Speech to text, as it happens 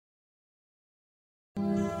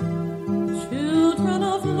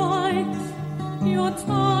your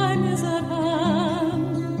time is at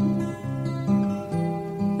hand.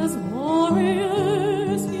 As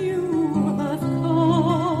warriors you have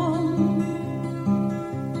come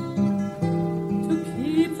to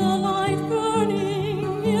keep the light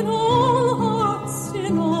burning in all hearts,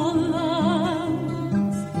 in all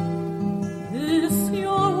lands. This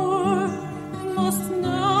your work must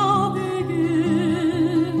now begin.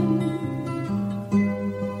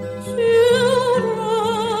 Children,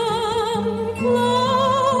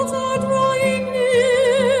 clouds are drawing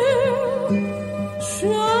near,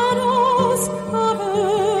 shadows cover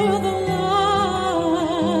the land.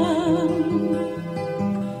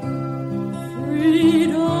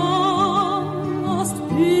 Freedom must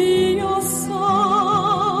be your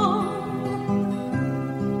song,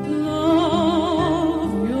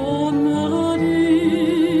 love your melody.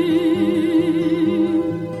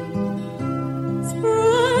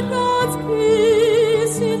 Spread God's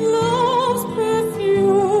peace in love's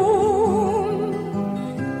perfume.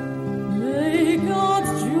 May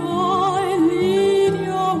God's joy lead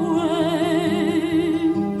your way.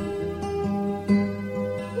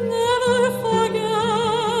 Never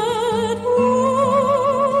forget who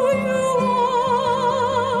you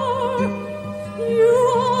are. You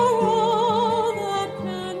are all that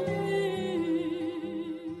can be.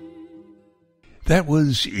 That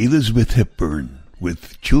was Elizabeth Hepburn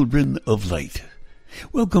with Children of Light.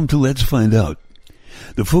 Welcome to Let's Find Out.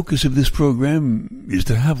 The focus of this program is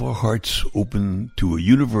to have our hearts open to a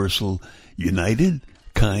universal, united,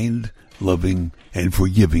 kind, loving, and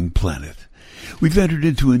forgiving planet. We've entered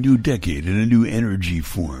into a new decade and a new energy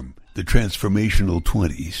form, the transformational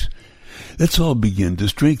 20s. Let's all begin to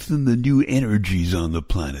strengthen the new energies on the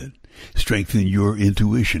planet, strengthen your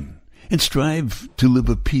intuition, and strive to live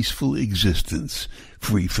a peaceful existence,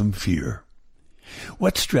 free from fear.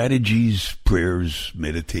 What strategies, prayers,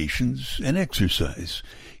 meditations, and exercise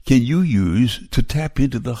can you use to tap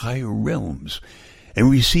into the higher realms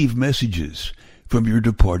and receive messages from your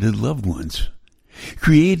departed loved ones,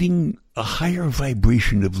 creating a higher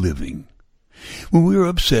vibration of living? When we are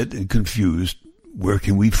upset and confused, where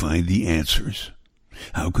can we find the answers?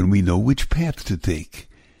 How can we know which path to take?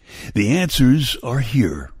 The answers are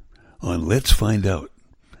here on Let's Find Out,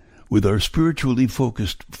 with our spiritually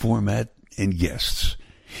focused format and guests.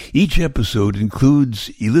 Each episode includes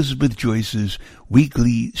Elizabeth Joyce's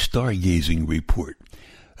weekly stargazing report,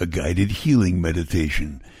 a guided healing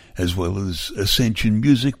meditation, as well as ascension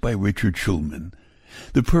music by Richard Schulman.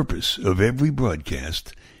 The purpose of every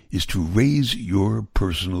broadcast is to raise your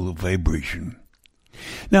personal vibration.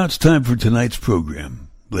 Now it's time for tonight's program,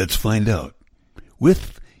 Let's Find Out,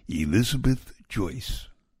 with Elizabeth Joyce.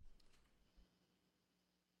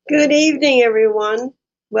 Good evening, everyone.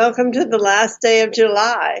 Welcome to the last day of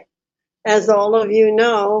July. As all of you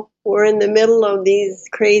know, we're in the middle of these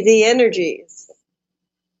crazy energies.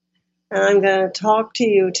 And I'm going to talk to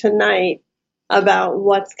you tonight about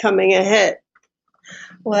what's coming ahead.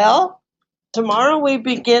 Well, tomorrow we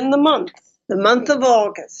begin the month of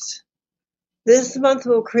August. This month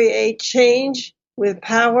will create change with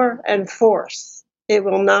power and force. It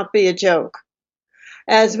will not be a joke.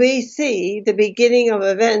 As we see the beginning of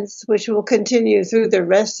events which will continue through the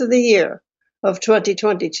rest of the year of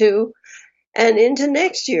 2022 and into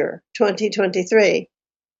next year, 2023.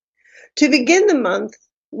 To begin the month,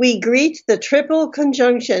 we greet the triple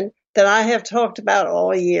conjunction that I have talked about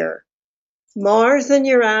all year. Mars and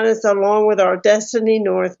Uranus along with our destiny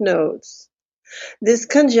north nodes. This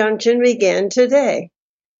conjunction began today,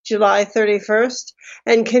 July 31st,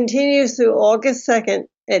 and continues through August 2nd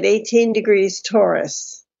at 18 degrees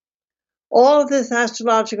Taurus. All of this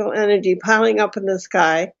astrological energy piling up in the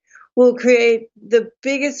sky will create the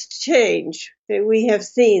biggest change that we have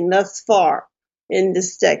seen thus far in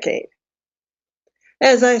this decade.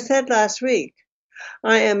 As I said last week,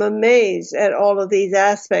 I am amazed at all of these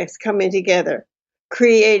aspects coming together,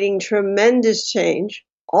 creating tremendous change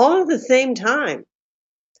all at the same time.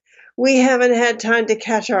 We haven't had time to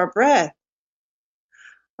catch our breath.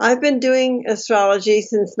 I've been doing astrology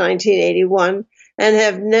since 1981 and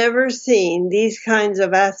have never seen these kinds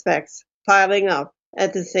of aspects piling up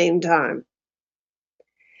at the same time.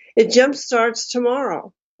 It jumpstarts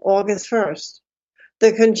tomorrow, August 1st,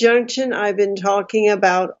 the conjunction I've been talking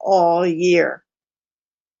about all year.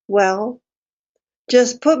 Well,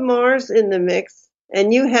 just put Mars in the mix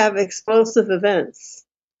and you have explosive events.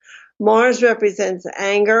 Mars represents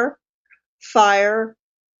anger, fire,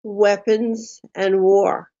 weapons, and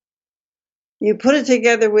war. You put it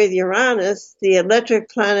together with Uranus, the electric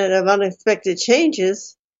planet of unexpected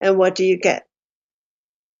changes, and what do you get?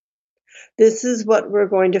 This is what we're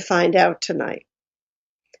going to find out tonight.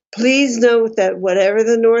 Please note that whatever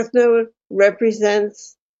the North Node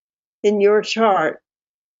represents in your chart,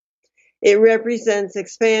 it represents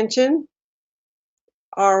expansion,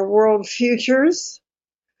 our world futures,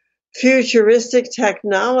 futuristic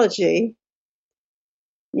technology,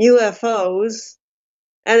 UFOs,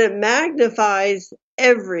 and it magnifies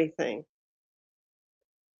everything.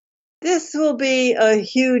 This will be a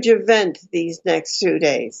huge event these next 2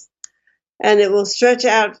 days, and it will stretch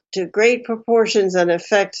out to great proportions and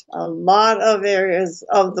affect a lot of areas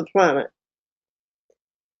of the planet.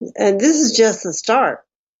 And this is just the start,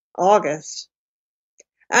 August.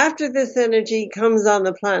 After this energy comes on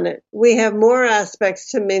the planet, we have more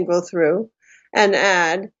aspects to mingle through and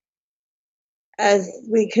add as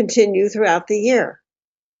we continue throughout the year.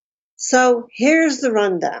 So here's the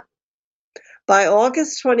rundown. By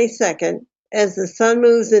August 22nd, as the sun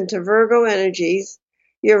moves into Virgo energies,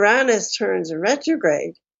 Uranus turns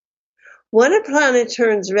retrograde. When a planet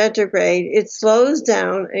turns retrograde, it slows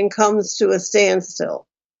down and comes to a standstill.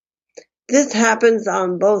 This happens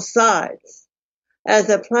on both sides. As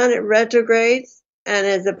a planet retrogrades and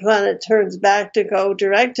as a planet turns back to go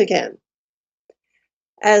direct again.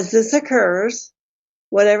 As this occurs,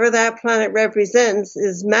 whatever that planet represents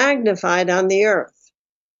is magnified on the Earth.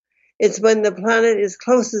 It's when the planet is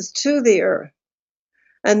closest to the Earth,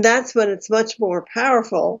 and that's when it's much more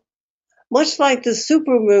powerful, much like the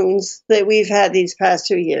supermoons that we've had these past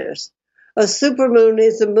 2 years. A supermoon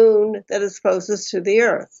is a moon that is closest to the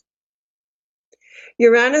Earth.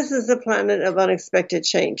 Uranus is a planet of unexpected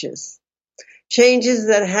changes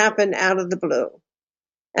that happen out of the blue,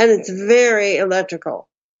 and it's very electrical.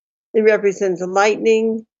 It represents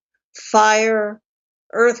lightning, fire,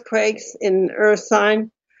 earthquakes in Earth sign,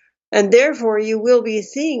 and therefore you will be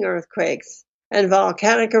seeing earthquakes and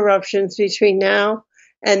volcanic eruptions between now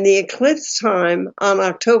and the eclipse time on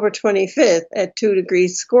October 25th at 2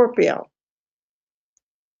 degrees Scorpio.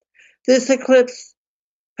 This eclipse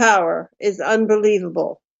power is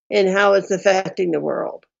unbelievable in how it's affecting the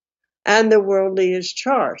world and the world leaders'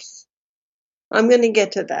 charts. I'm going to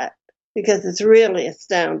get to that because it's really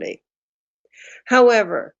astounding.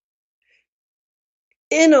 However,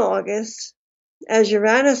 in August, as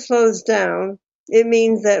Uranus slows down, it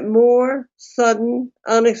means that more sudden,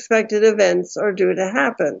 unexpected events are due to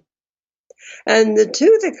happen. And the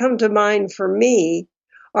two that come to mind for me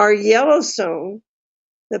are Yellowstone,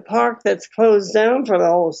 the park that's closed down for the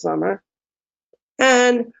whole summer,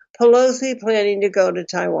 and Pelosi planning to go to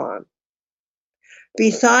Taiwan.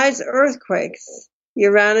 Besides earthquakes,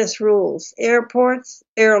 Uranus rules airports,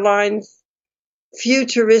 airlines,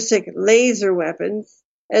 futuristic laser weapons,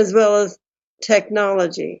 as well as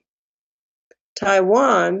technology.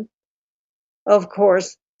 Taiwan, of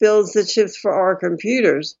course, builds the chips for our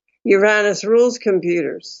computers. Uranus rules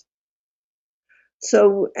computers.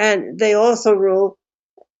 And they also rule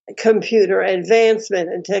computer advancement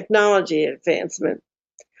and technology advancement.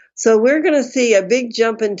 So we're going to see a big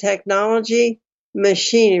jump in technology,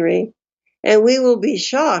 machinery, and we will be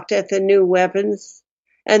shocked at the new weapons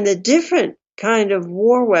and the different kind of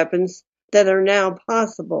war weapons that are now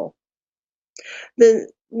possible.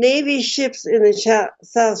 The Navy ships in the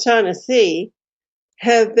South China Sea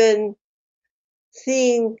have been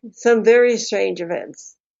seeing some very strange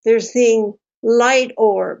events. They're seeing light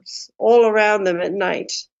orbs all around them at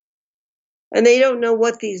night. And they don't know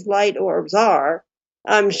what these light orbs are.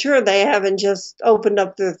 I'm sure they haven't just opened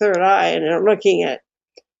up their third eye and are looking at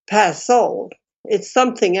past soul. It's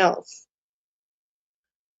something else.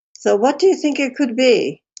 So what do you think it could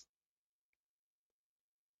be?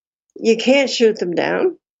 You can't shoot them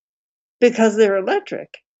down because they're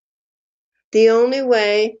electric. The only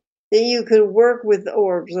way that you can work with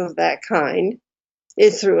orbs of that kind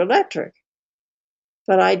is through electric.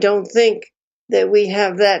 But I don't think that we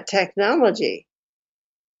have that technology.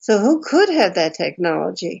 So who could have that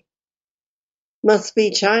technology? Must be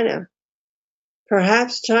China.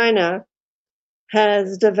 Perhaps China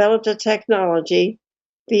has developed a technology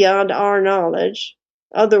beyond our knowledge,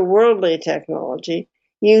 otherworldly technology,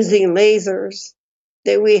 using lasers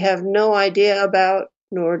that we have no idea about,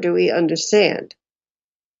 nor do we understand.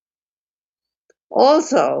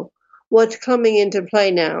 Also, what's coming into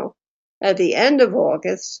play now, at the end of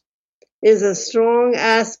August, is a strong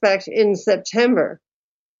aspect in September.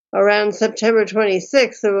 Around September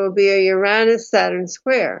 26th, there will be a Uranus-Saturn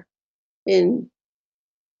square in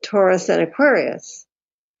Taurus and Aquarius.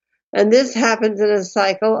 And this happens in a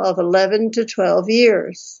cycle of 11 to 12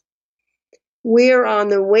 years. We are on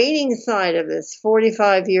the waning side of this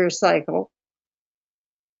 45-year cycle.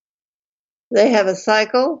 They have a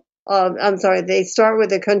cycle of, they start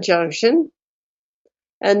with a conjunction,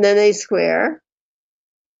 and then they square,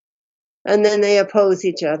 and then they oppose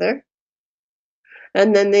each other,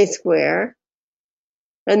 and then they square,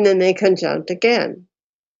 and then they conjunct again.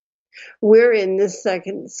 We're in this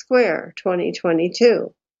second square,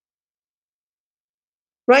 2022.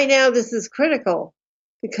 Right now, this is critical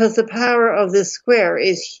because the power of this square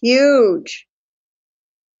is huge.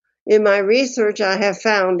 In my research, I have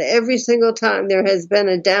found every single time there has been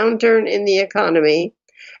a downturn in the economy,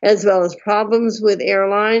 as well as problems with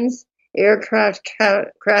airlines, aircraft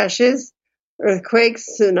crashes, earthquakes,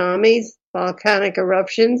 tsunamis, volcanic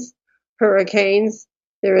eruptions, hurricanes,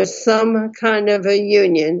 there is some kind of a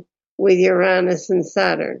union with Uranus and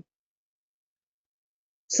Saturn.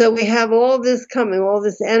 So we have all this coming, all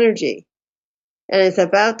this energy, and it's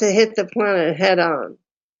about to hit the planet head on.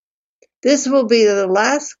 This will be the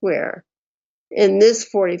last square in this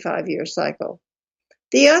 45-year cycle.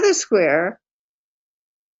 The other square,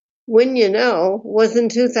 wouldn't you know, was in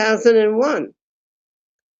 2001.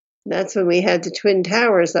 That's when we had the Twin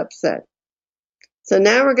Towers upset. So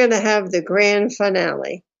now we're going to have the grand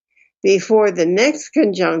finale before the next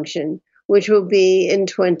conjunction, which will be in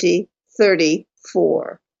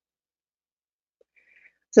 2034.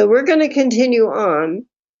 So we're going to continue on,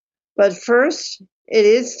 but first it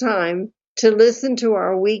is time to listen to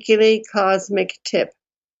our weekly cosmic tip.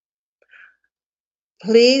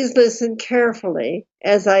 Please listen carefully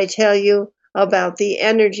as I tell you about the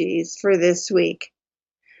energies for this week.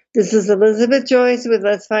 This is Elizabeth Joyce with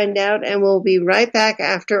Let's Find Out, and we'll be right back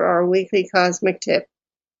after our weekly cosmic tip.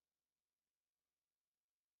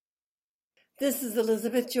 This is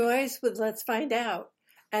Elizabeth Joyce with Let's Find Out,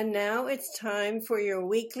 and now it's time for your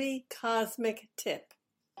weekly cosmic tip.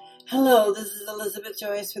 Hello, this is Elizabeth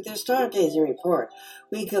Joyce with your Stargazing Report,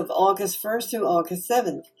 week of August 1st through August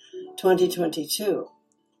 7th, 2022.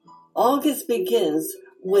 August begins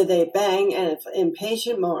with a bang and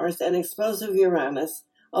impatient Mars and explosive Uranus,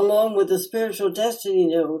 along with the spiritual destiny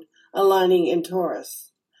node aligning in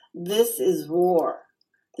Taurus. This is war.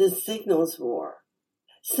 This signals war.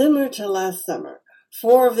 Similar to last summer,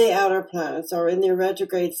 4 of the outer planets are in their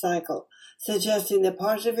retrograde cycle, suggesting that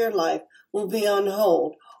parts of your life will be on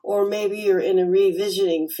hold, or maybe you're in a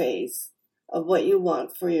revisioning phase of what you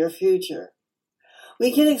want for your future.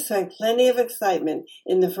 We can expect plenty of excitement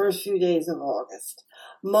in the first few days of August.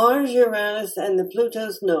 Mars, Uranus, and the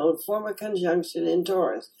Pluto's node form a conjunction in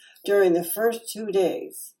Taurus during the first 2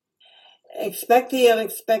 days. Expect the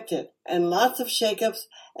unexpected and lots of shakeups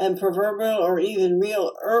and proverbial or even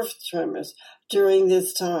real earth tremors during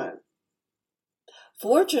this time.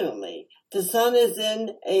 Fortunately, the Sun is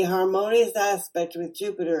in a harmonious aspect with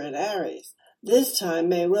Jupiter in Aries. This time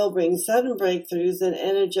may well bring sudden breakthroughs and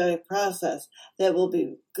energetic process that will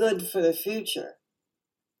be good for the future.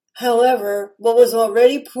 However, what was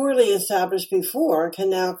already poorly established before can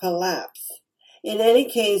now collapse. In any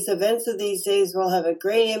case, events of these days will have a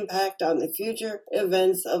great impact on the future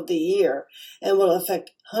events of the year and will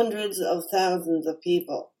affect hundreds of thousands of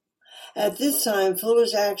people. At this time,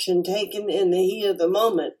 foolish action taken in the heat of the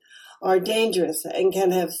moment are dangerous and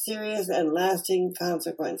can have serious and lasting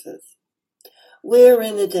consequences. We're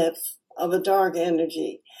in the depths of a dark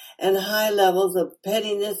energy, and high levels of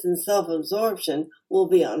pettiness and self-absorption will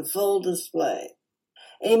be on full display.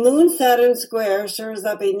 A Moon-Saturn square serves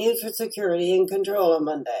up a need for security and control on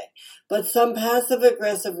Monday, but some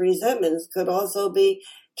passive-aggressive resentments could also be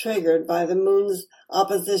triggered by the Moon's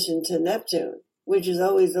opposition to Neptune, which is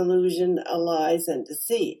always illusion, lies, and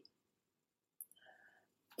deceit.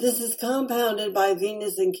 This is compounded by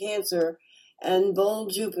Venus in Cancer and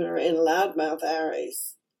bold Jupiter in loudmouth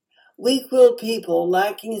Aries. Weak-willed people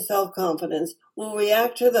lacking self-confidence will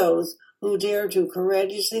react to those who dare to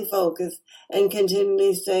courageously focus and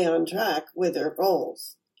continually stay on track with their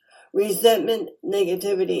goals. Resentment,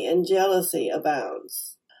 negativity, and jealousy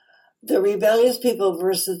abounds. The rebellious people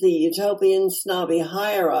versus the utopian, snobby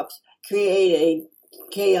higher-ups create a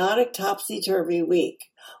chaotic topsy-turvy week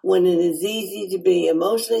when it is easy to be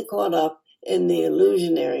emotionally caught up in the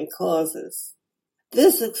illusionary causes.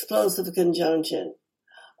 This explosive conjunction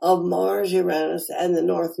of Mars, Uranus, and the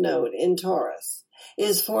North Node in Taurus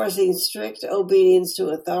is forcing strict obedience to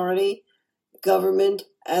authority, government,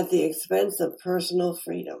 at the expense of personal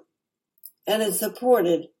freedom. And it's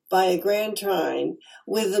supported by a grand trine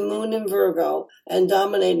with the Moon in Virgo and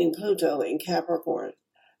dominating Pluto in Capricorn.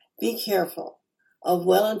 Be careful of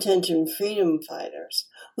well-intentioned freedom fighters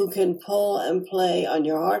who can pull and play on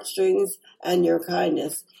your heartstrings and your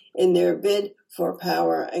kindness in their bid for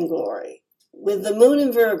power and glory. With the Moon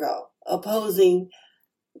in Virgo opposing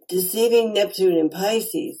deceiving Neptune in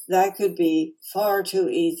Pisces, that could be far too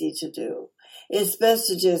easy to do. It's best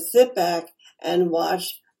to just sit back and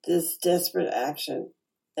watch this desperate action.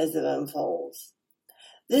 as it unfolds.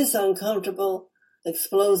 This uncomfortable,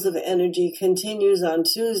 explosive energy continues on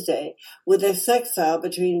Tuesday with a sextile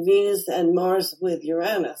between Venus and Mars with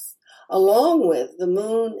Uranus, along with the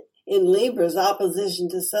Moon in Libra's opposition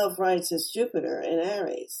to self-righteous Jupiter in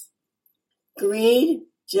Aries. Greed,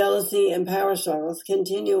 jealousy, and power struggles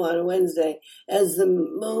continue on Wednesday as the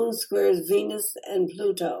Moon squares Venus and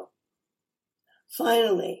Pluto.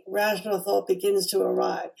 Finally, rational thought begins to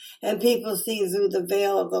arrive, and people see through the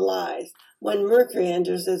veil of the lies when Mercury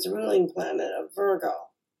enters its ruling planet of Virgo.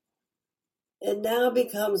 It now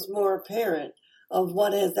becomes more apparent of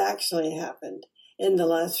what has actually happened in the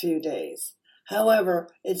last few days. However,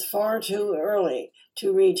 it's far too early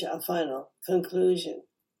to reach a final conclusion.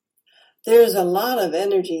 There's a lot of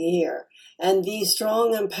energy here, and these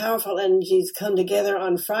strong and powerful energies come together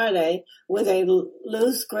on Friday with a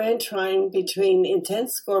loose grand trine between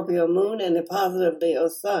intense Scorpio moon and a positive Leo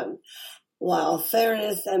sun, while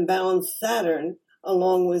fairness and balanced Saturn,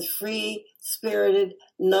 along with free, spirited,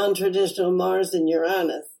 non-traditional Mars and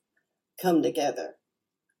Uranus, come together.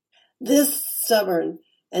 This stubborn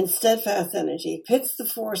and steadfast energy pits the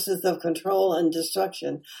forces of control and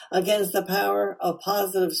destruction against the power of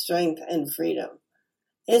positive strength and freedom.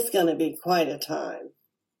 It's going to be quite a time.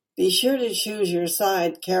 Be sure to choose your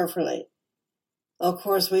side carefully. Of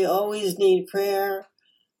course, we always need prayer,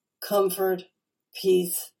 comfort,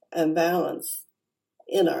 peace, and balance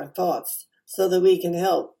in our thoughts so that we can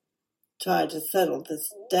help try to settle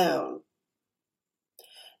this down.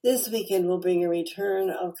 This weekend will bring a return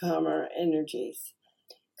of calmer energies.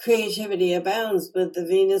 Creativity abounds with the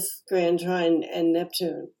Venus Grand Trine and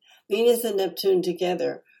Neptune. Venus and Neptune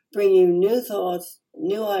together bring you new thoughts,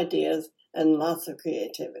 new ideas, and lots of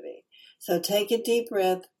creativity. So take a deep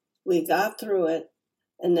breath. We got through it,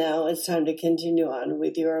 and now it's time to continue on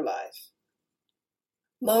with your life.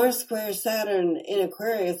 Mars squares Saturn in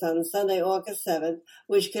Aquarius on Sunday, August 7th,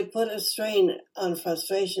 which could put a strain on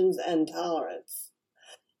frustrations and tolerance.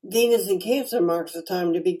 Venus in Cancer marks the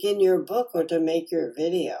time to begin your book or to make your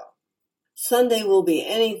video. Sunday will be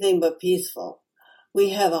anything but peaceful. We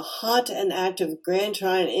have a hot and active Grand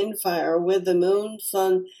Trine in fire with the Moon,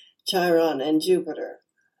 Sun, Chiron, and Jupiter,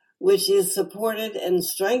 which is supported and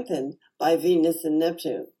strengthened by Venus and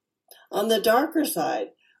Neptune. On the darker side,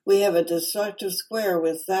 we have a destructive square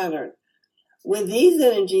with Saturn. With these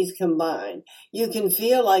energies combined, you can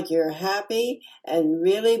feel like you're happy and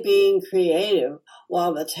really being creative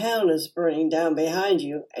while the town is burning down behind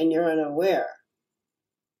you and you're unaware.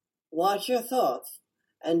 Watch your thoughts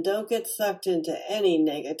and don't get sucked into any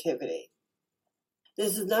negativity.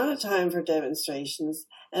 This is not a time for demonstrations,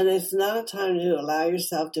 and it's not a time to allow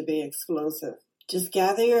yourself to be explosive. Just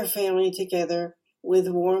gather your family together with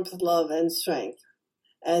warmth, love, and strength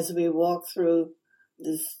as we walk through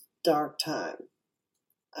this dark time.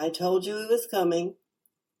 I told you it was coming,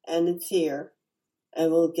 and it's here,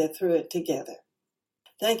 and we'll get through it together.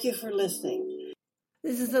 Thank you for listening.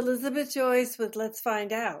 This is Elizabeth Joyce with Let's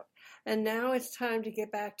Find Out. And now it's time to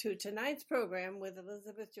get back to tonight's program with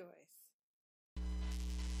Elizabeth Joyce.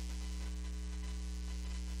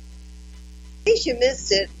 In case you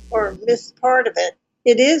missed it or missed part of it,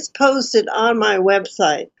 it is posted on my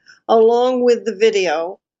website along with the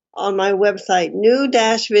video on my website,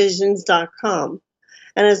 new-visions.com,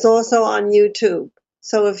 and it's also on YouTube.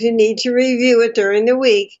 So if you need to review it during the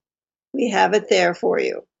week, we have it there for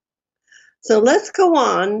you. So let's go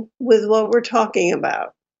on with what we're talking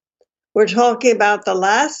about. We're talking about the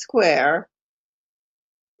last square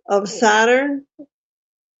of Saturn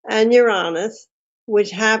and Uranus,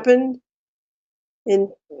 which happened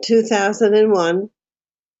in 2001.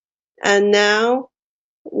 And now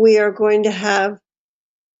we are going to have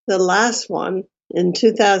the last one in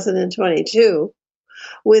 2022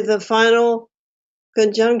 with the final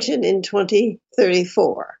conjunction in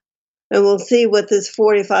 2034. And we'll see what this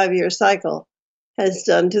 45-year cycle has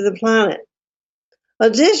done to the planet.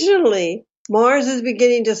 Additionally, Mars is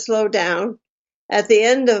beginning to slow down at the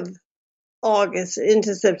end of August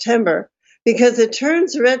into September because it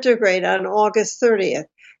turns retrograde on August 30th,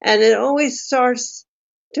 and it always starts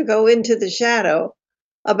to go into the shadow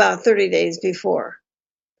about 30 days before.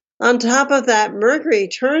 On top of that, Mercury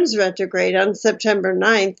turns retrograde on September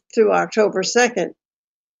 9th through October 2nd,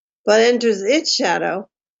 but enters its shadow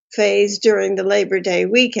phase during the Labor Day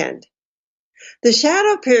weekend. The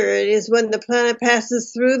shadow period is when the planet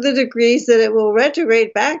passes through the degrees that it will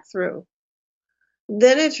retrograde back through.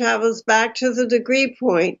 Then it travels back to the degree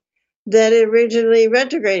point that it originally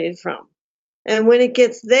retrograded from. And when it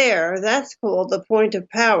gets there, that's called the point of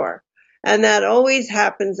power. And that always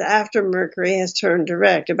happens after Mercury has turned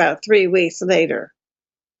direct, about 3 weeks later.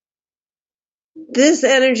 This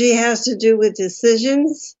energy has to do with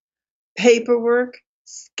decisions, paperwork,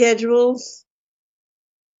 schedules,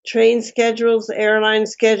 train schedules, airline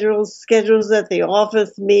schedules, schedules at the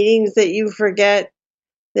office, meetings that you forget,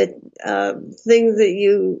 that things that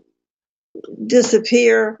you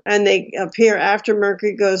disappear and they appear after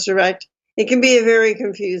Mercury goes direct. It can be a very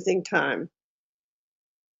confusing time.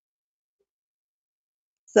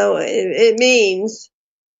 So it means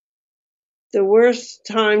the worst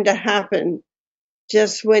time to happen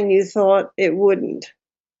just when you thought it wouldn't.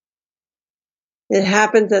 It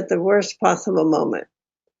happens at the worst possible moment.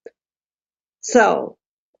 So,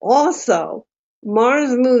 also,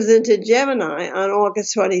 Mars moves into Gemini on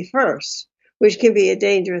August 21st, which can be a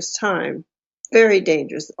dangerous time. Very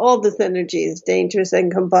dangerous. All this energy is dangerous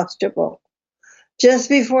and combustible. Just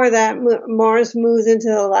before that, Mars moves into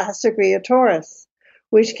the last degree of Taurus,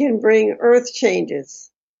 which can bring earth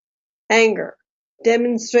changes, anger,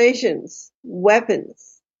 demonstrations,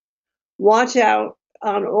 weapons. Watch out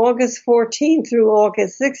on August 14th through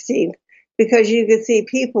August 16th because you could see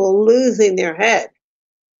people losing their head.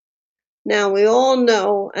 Now, we all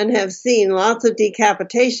know and have seen lots of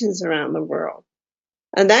decapitations around the world,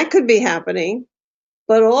 and that could be happening,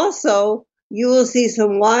 but also you will see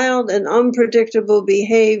some wild and unpredictable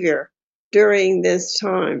behavior during this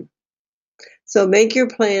time. So make your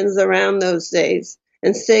plans around those days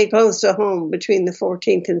and stay close to home between the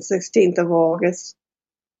 14th and 16th of August.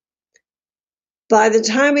 By the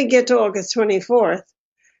time we get to August 24th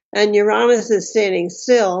and Uranus is standing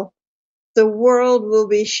still, the world will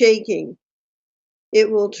be shaking. It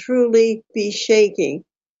will truly be shaking.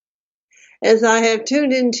 As I have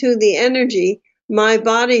tuned into the energy, my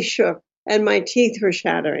body shook and my teeth were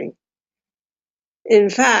chattering. In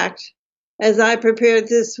fact, as I prepared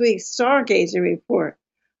this week's stargazing report,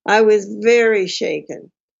 I was very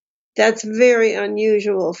shaken. That's very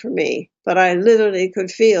unusual for me, but I literally could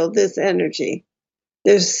feel this energy.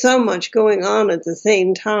 There's so much going on at the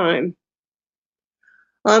same time.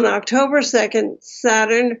 On October 2nd,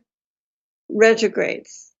 Saturn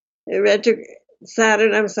retrogrades.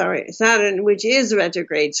 Saturn, which is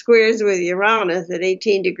retrograde, squares with Uranus at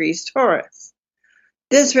 18 degrees Taurus.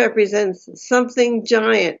 This represents something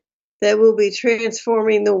giant that will be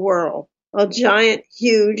transforming the world, a giant,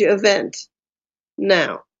 huge event.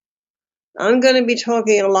 Now, I'm going to be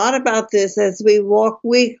talking a lot about this as we walk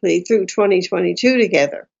weekly through 2022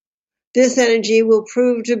 together. This energy will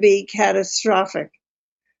prove to be catastrophic.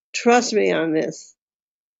 Trust me on this.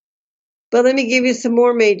 But let me give you some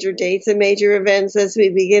more major dates and major events as we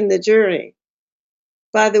begin the journey.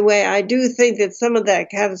 By the way, I do think that some of that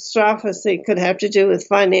catastrophe could have to do with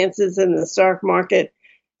finances in the stock market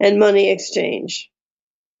and money exchange.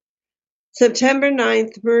 September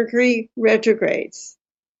 9th, Mercury retrogrades.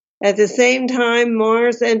 At the same time,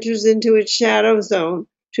 Mars enters into its shadow zone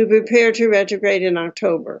to prepare to retrograde in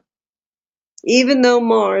October. Even though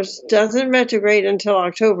Mars doesn't retrograde until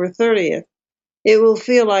October 30th, it will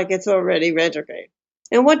feel like it's already retrograde.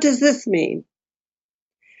 And what does this mean?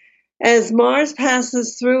 As Mars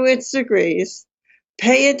passes through its degrees,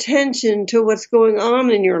 pay attention to what's going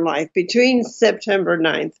on in your life between September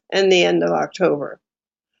 9th and the end of October.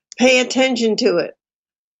 Pay attention to it,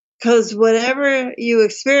 because whatever you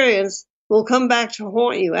experience will come back to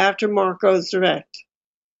haunt you after Mars goes direct.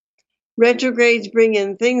 Retrogrades bring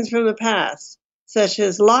in things from the past, such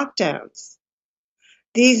as lockdowns.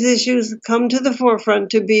 These issues come to the forefront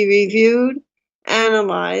to be reviewed,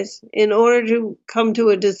 analyzed, in order to come to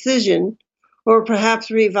a decision or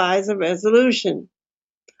perhaps revise a resolution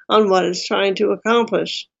on what it's trying to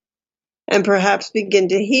accomplish and perhaps begin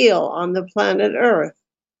to heal on the planet Earth.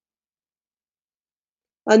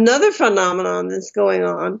 Another phenomenon that's going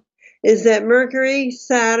on is that Mercury,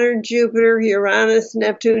 Saturn, Jupiter, Uranus,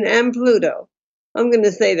 Neptune, and Pluto, I'm going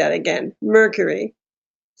to say that again, Mercury,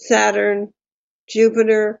 Saturn,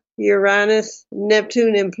 Jupiter, Uranus,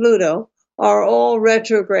 Neptune, and Pluto are all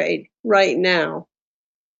retrograde right now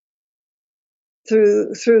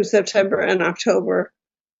through September and October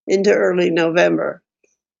into early November.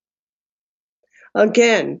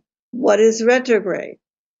 Again, what is retrograde?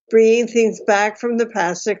 Bringing things back from the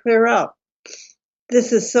past to clear up.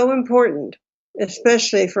 This is so important,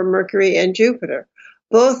 especially for Mercury and Jupiter,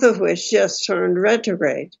 both of which just turned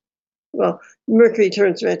retrograde. Well, Mercury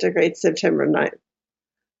turns retrograde September 9th.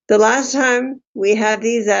 The last time we had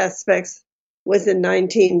these aspects was in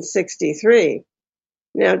 1963.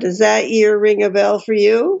 Now, does that year ring a bell for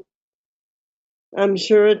you? I'm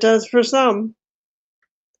sure it does for some.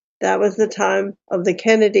 That was the time of the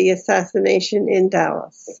Kennedy assassination in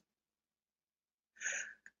Dallas.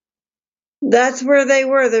 That's where they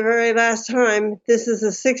were the very last time. This is a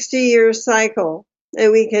 60-year cycle,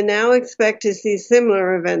 and we can now expect to see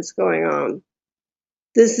similar events going on.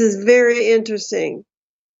 This is very interesting.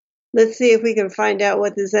 Let's see if we can find out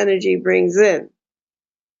what this energy brings in.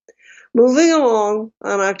 Moving along,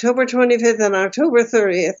 on October 25th and October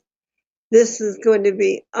 30th, this is going to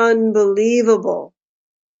be unbelievable,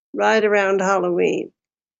 right around Halloween.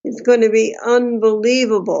 It's going to be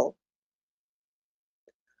unbelievable.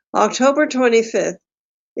 October 25th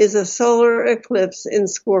is a solar eclipse in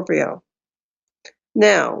Scorpio.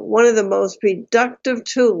 Now, one of the most productive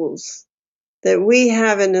tools that we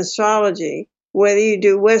have in astrology, whether you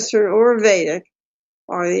do Western or Vedic,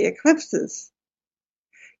 are the eclipses.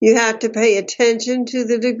 You have to pay attention to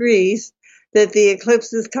the degrees that the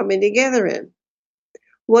eclipse is coming together in.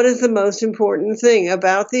 What is the most important thing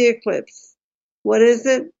about the eclipse? What is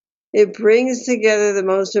it? It brings together the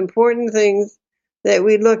most important things that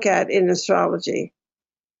we look at in astrology.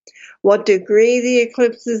 What degree the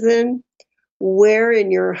eclipse is in, where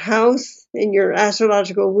in your house, in your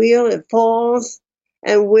astrological wheel it falls,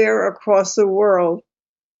 and where across the world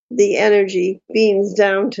the energy beams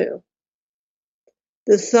down to.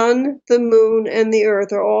 The sun, the moon, and the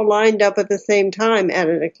earth are all lined up at the same time at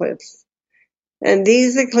an eclipse. And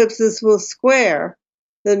these eclipses will square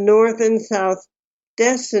the north and south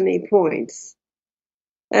destiny points.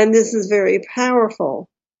 And this is very powerful.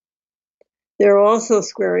 They're also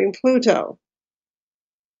squaring Pluto,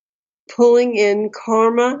 pulling in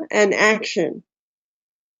karma and action.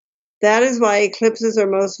 That is why eclipses are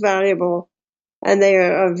most valuable, and they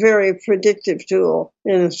are a very predictive tool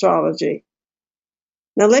in astrology.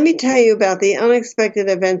 Now let me tell you about the unexpected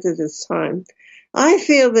events at this time. I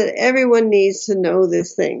feel that everyone needs to know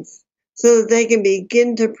these things so that they can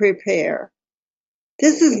begin to prepare.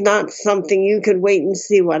 This is not something you can wait and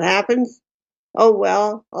see what happens. Oh,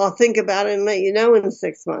 well, I'll think about it and let you know in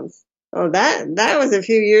 6 months. Oh, that was a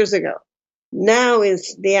few years ago. Now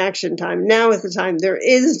is the action time. Now is the time. There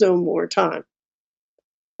is no more time.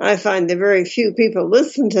 I find that very few people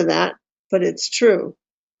listen to that, but it's true.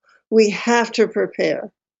 We have to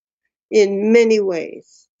prepare in many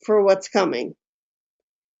ways for what's coming.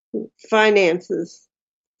 Finances,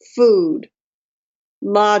 food,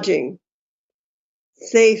 lodging,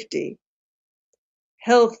 safety,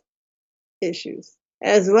 health issues,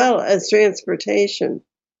 as well as transportation.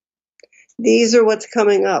 These are what's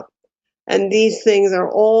coming up, and these things are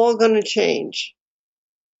all going to change.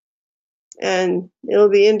 And it'll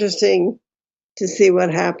be interesting to see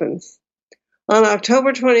what happens. On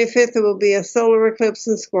October 25th, there will be a solar eclipse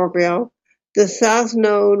in Scorpio. The south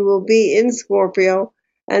node will be in Scorpio,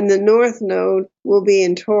 and the north node will be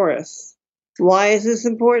in Taurus. Why is this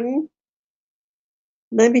important?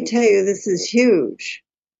 Let me tell you, this is huge.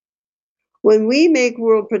 When we make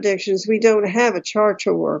world predictions, we don't have a chart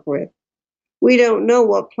to work with. We don't know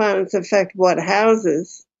what planets affect what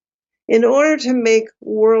houses. In order to make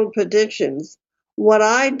world predictions, what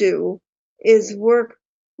I do is work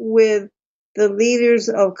with the leaders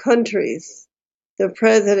of countries, the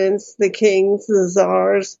presidents, the kings, the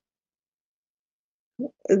czars,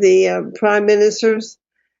 the prime ministers,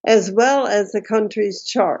 as well as the country's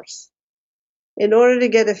charts, in order to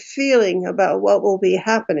get a feeling about what will be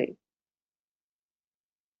happening.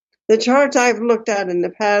 The charts I've looked at in the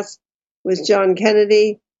past was John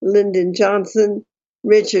Kennedy, Lyndon Johnson,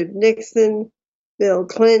 Richard Nixon, Bill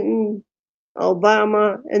Clinton,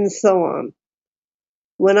 Obama, and so on.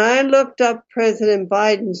 When I looked up President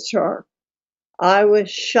Biden's chart, I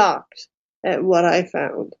was shocked at what I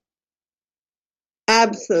found.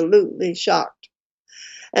 Absolutely shocked.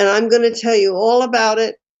 And I'm going to tell you all about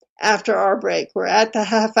it after our break. We're at the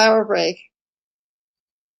half-hour break.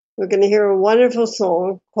 We're going to hear a wonderful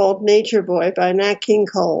song called Nature Boy by Nat King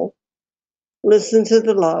Cole. Listen to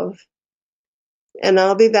the love. And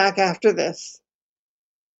I'll be back after this.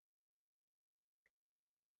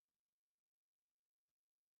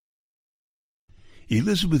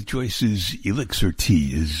 Elizabeth Joyce's Elixir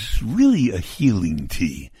Tea is really a healing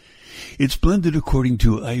tea. It's blended according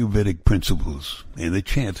to Ayurvedic principles and the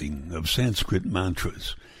chanting of Sanskrit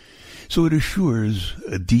mantras. So it assures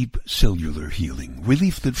a deep cellular healing,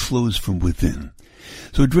 relief that flows from within.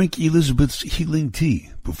 So drink Elizabeth's healing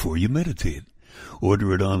tea before you meditate.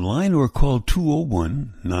 Order it online or call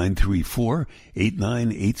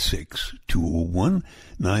 201-934-8986,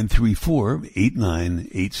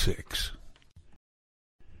 201-934-8986.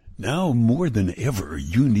 Now more than ever,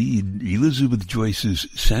 you need Elizabeth Joyce's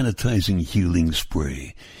Sanitizing Healing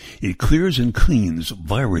Spray. It clears and cleans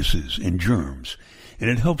viruses and germs and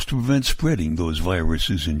it helps to prevent spreading those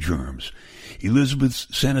viruses and germs. Elizabeth's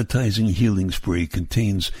sanitizing healing spray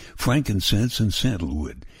contains frankincense and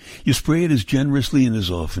sandalwood. You spray it as generously and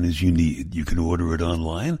as often as you need. You can order it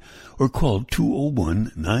online or call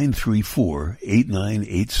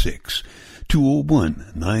 201-934-8986.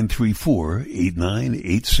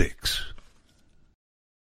 201-934-8986.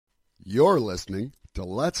 You're listening to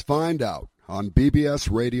Let's Find Out on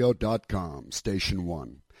bbsradio.com, Station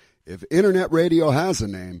 1. If Internet radio has a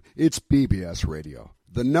name, it's BBS Radio,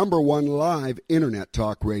 the #1 live Internet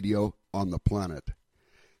talk radio on the planet.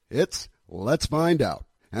 It's Let's Find Out.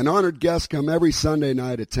 An honored guest come every Sunday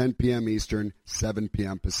night at 10 p.m. Eastern, 7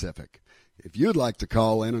 p.m. Pacific. If you'd like to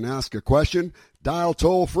call in and ask a question, dial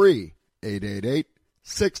toll-free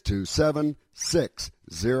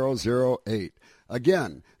 888-627-6008.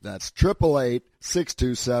 Again, that's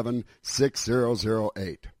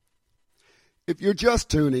 888-627-6008. If you're just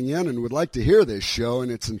tuning in and would like to hear this show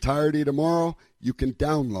in its entirety tomorrow, you can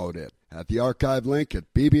download it at the archive link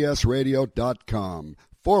at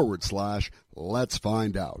bbsradio.com/Let's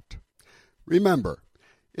Find Out. Remember,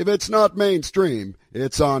 if it's not mainstream,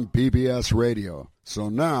 it's on BBS Radio. So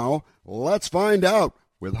now, let's find out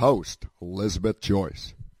with host Elizabeth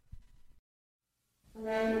Joyce.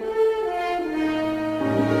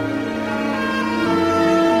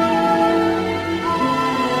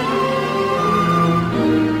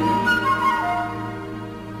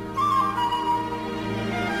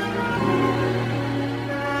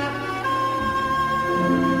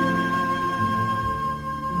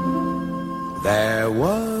 There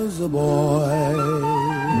was a boy,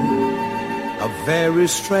 a very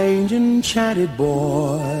strange, enchanted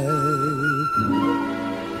boy.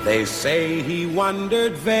 They say he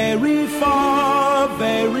wandered very far,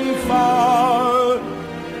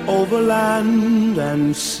 over land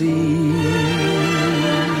and sea.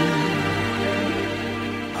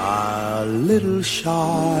 A little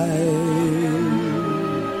shy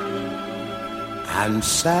and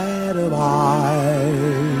sad of eye,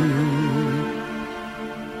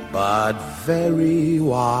 but very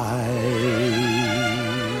wise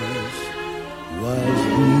was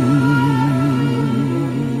he.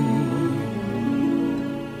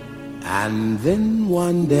 And then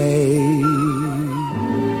one day,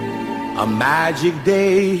 a magic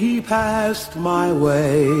day, he passed my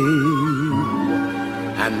way.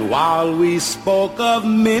 And while we spoke of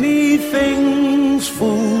many things,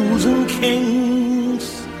 fools and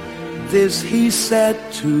kings, this he said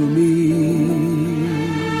to me: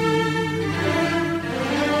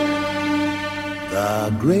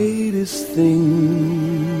 the greatest thing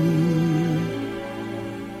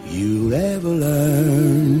you'll ever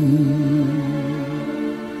learn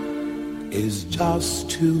is just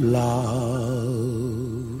to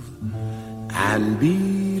love and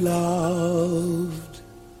be loved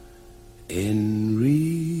in return.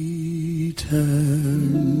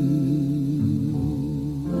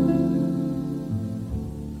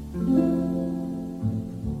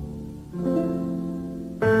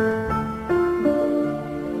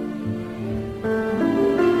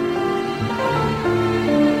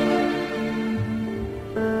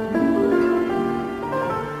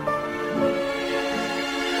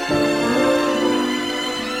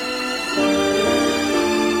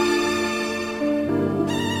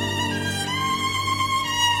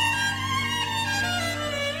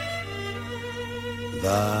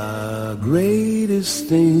 The greatest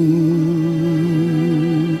thing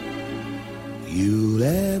you'll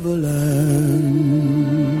ever learn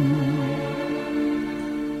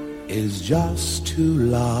is just to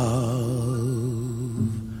love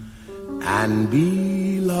and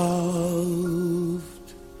be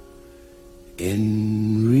loved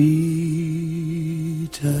in return.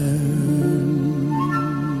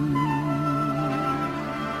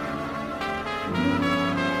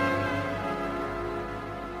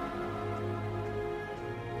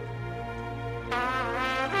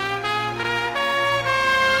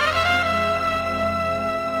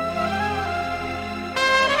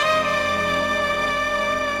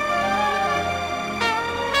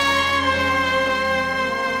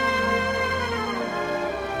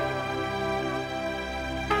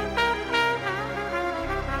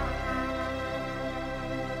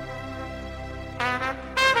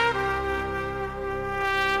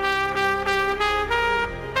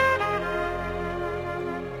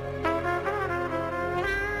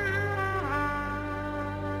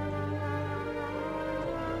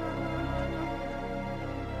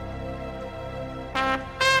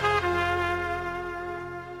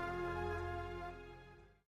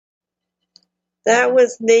 That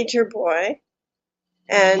was Nature Boy,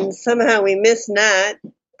 and somehow we missed Nat,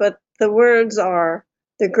 but the words are,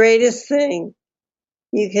 The greatest thing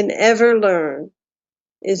you can ever learn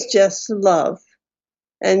is just to love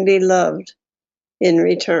and be loved in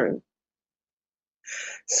return.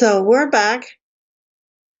 So we're back,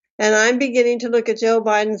 and I'm beginning to look at Joe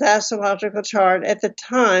Biden's astrological chart at the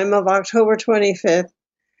time of October 25th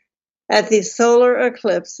at the solar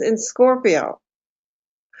eclipse in Scorpio.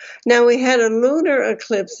 Now, we had a lunar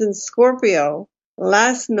eclipse in Scorpio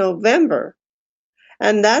last November,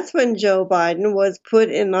 and that's when Joe Biden was put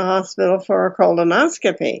in the hospital for a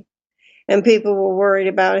colonoscopy, and people were worried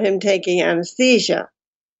about him taking anesthesia.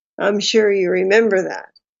 I'm sure you remember that.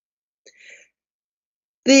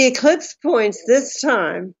 The eclipse points this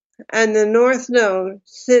time and the North Node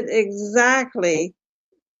sit exactly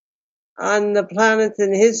on the planets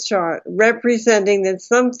in his chart, representing that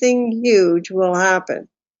something huge will happen.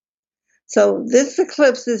 So this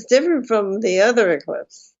eclipse is different from the other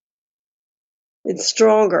eclipse. It's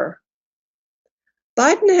stronger.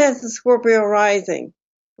 Biden has the Scorpio rising.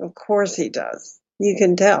 Of course he does. You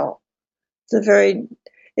can tell.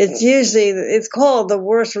 It's called the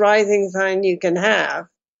worst rising sign you can have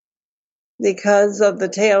because of the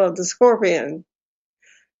tail of the scorpion.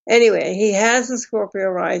 Anyway, he has the Scorpio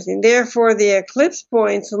rising. Therefore, the eclipse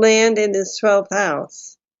points land in his 12th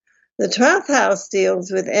house. The 12th house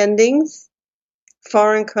deals with endings,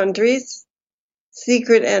 foreign countries,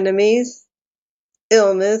 secret enemies,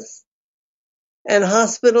 illness, and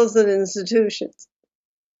hospitals and institutions.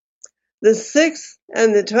 The 6th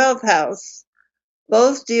and the 12th house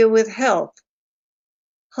both deal with health,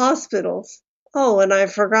 hospitals, and I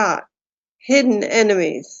forgot, hidden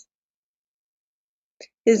enemies.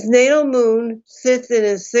 His natal moon sits in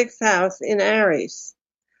his 6th house in Aries.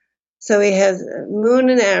 So he has moon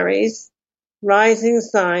in Aries, rising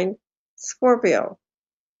sign Scorpio.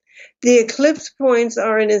 The eclipse points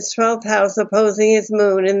are in his 12th house opposing his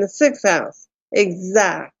moon in the 6th house.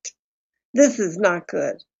 Exact. This is not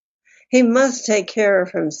good. He must take care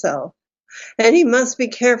of himself, and he must be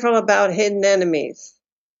careful about hidden enemies.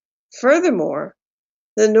 Furthermore,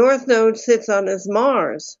 the North Node sits on his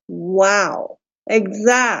Mars. Wow.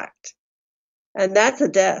 Exact. And that's a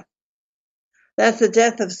death. That's a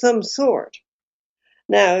death of some sort.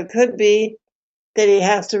 Now, it could be that he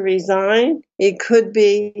has to resign. It could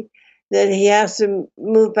be that he has to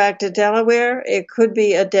move back to Delaware. It could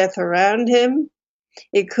be a death around him.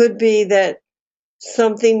 It could be that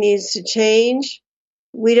something needs to change.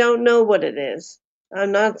 We don't know what it is.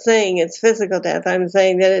 I'm not saying it's physical death. I'm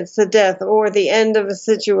saying that it's the death or the end of a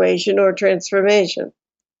situation or transformation.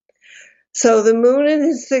 So the moon in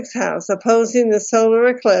his 6th house opposing the solar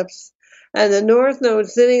eclipse and the North Node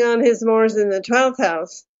sitting on his Mars in the 12th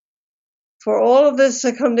house, for all of this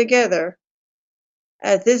to come together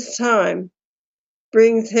at this time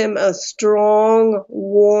brings him a strong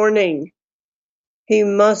warning. He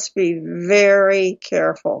must be very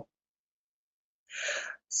careful.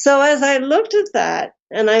 So as I looked at that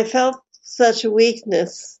and I felt such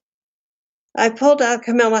weakness, I pulled out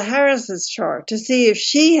Kamala Harris's chart to see if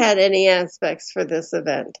she had any aspects for this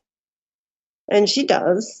event. And she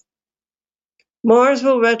does. Mars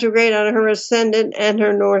will retrograde on her ascendant and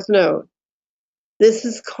her North Node. This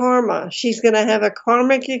is karma. She's going to have a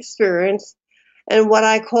karmic experience and what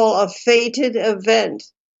I call a fated event.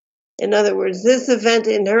 In other words, this event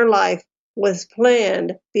in her life was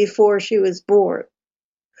planned before she was born.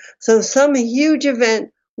 So some huge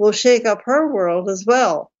event will shake up her world as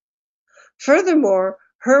well. Furthermore,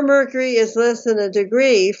 her Mercury is less than a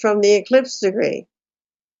degree from the eclipse degree,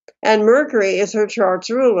 and Mercury is her chart's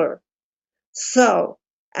ruler. So,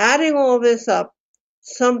 adding all this up,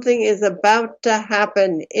 something is about to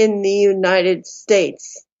happen in the United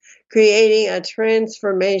States, creating a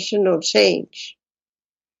transformational change.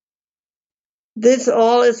 This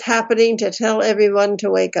all is happening to tell everyone to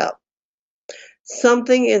wake up.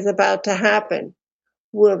 Something is about to happen.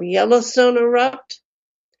 Will Yellowstone erupt?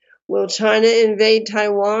 Will China invade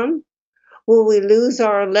Taiwan? Will we lose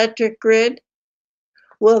our electric grid?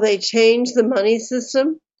 Will they change the money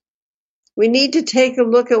system? We need to take a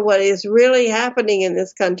look at what is really happening in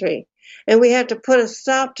this country. And we have to put a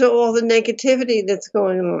stop to all the negativity that's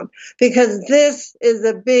going on. Because this is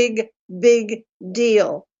a big, big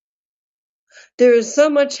deal. There is so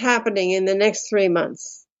much happening in the next 3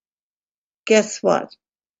 months. Guess what?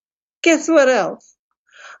 Guess what else?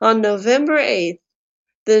 On November 8th,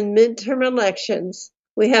 the midterm elections,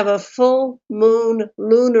 we have a full moon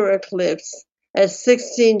lunar eclipse at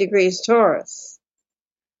 16 degrees Taurus.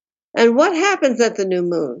 And what happens at the new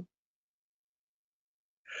moon?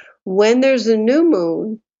 When there's a new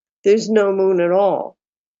moon, there's no moon at all.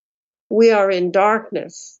 We are in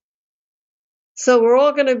darkness. So we're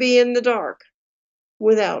all going to be in the dark.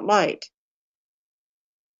 without light.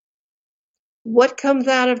 What comes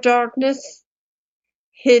out of darkness?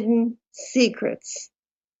 Hidden secrets.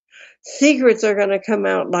 Secrets are going to come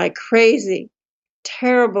out like crazy,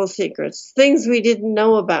 terrible secrets, things we didn't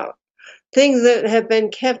know about, things that have been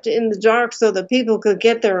kept in the dark so that people could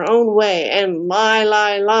get their own way and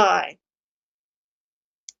lie.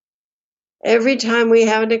 Every time we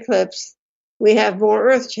have an eclipse, we have more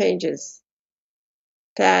earth changes.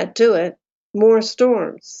 To add to it, more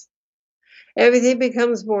storms. Everything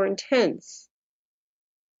becomes more intense.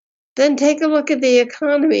 Then take a look at the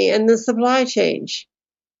economy and the supply chain.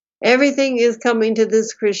 Everything is coming to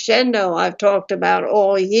this crescendo I've talked about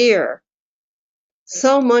all year.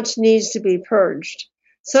 So much needs to be purged.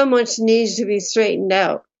 So much needs to be straightened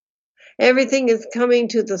out. Everything is coming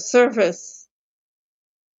to the surface.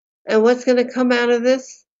 And what's going to come out of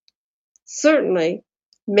this? Certainly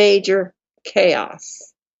major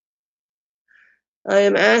chaos. I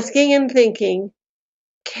am asking and thinking,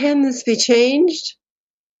 can this be changed?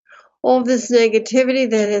 All this negativity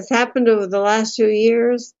that has happened over the last 2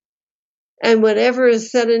 years, and whatever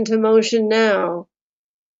is set into motion now,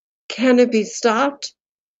 can it be stopped?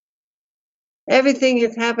 Everything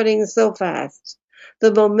is happening so fast.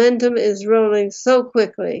 The momentum is rolling so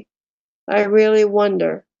quickly. I really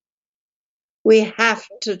wonder. We have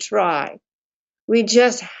to try. We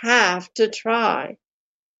just have to try.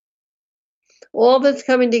 All that's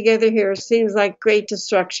coming together here seems like great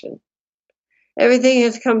destruction. Everything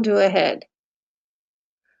has come to a head.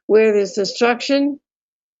 Where there's destruction,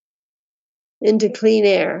 into clean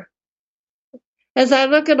air. As I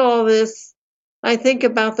look at all this, I think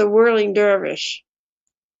about the whirling dervish.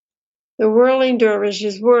 The whirling dervish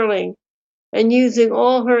is whirling and using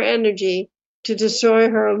all her energy to destroy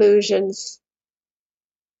her illusions.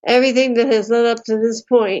 Everything that has led up to this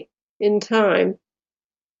point in time,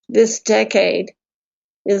 this decade,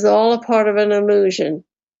 is all a part of an illusion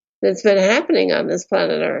that's been happening on this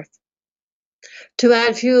planet Earth. To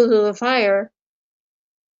add fuel to the fire,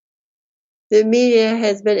 the media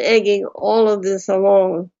has been egging all of this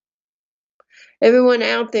along. Everyone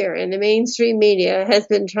out there in the mainstream media has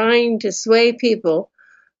been trying to sway people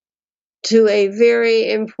to a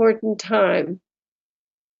very important time.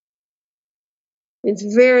 It's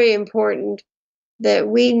very important that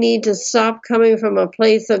we need to stop coming from a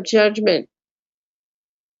place of judgment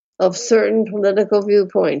of certain political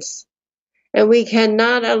viewpoints. And we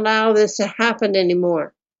cannot allow this to happen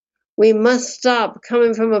anymore. We must stop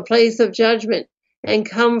coming from a place of judgment and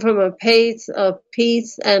come from a place of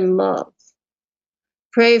peace and love.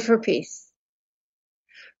 Pray for peace.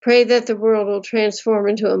 Pray that the world will transform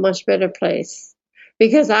into a much better place,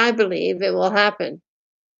 because I believe it will happen.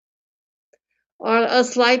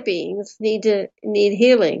 Us light beings need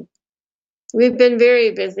healing. We've been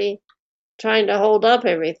very busy trying to hold up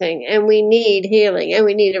everything, and we need healing, and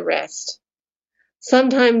we need a rest.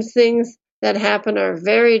 Sometimes things that happen are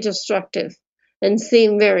very destructive and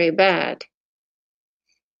seem very bad.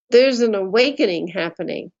 There's an awakening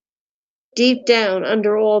happening deep down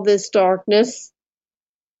under all this darkness.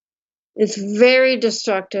 It's very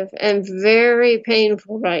destructive and very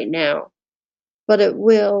painful right now, but it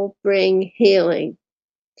will bring healing.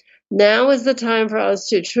 Now is the time for us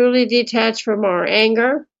to truly detach from our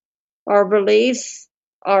anger, our beliefs,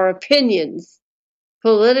 our opinions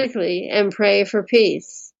politically, and pray for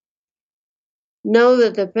peace. Know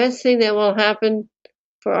that the best thing that will happen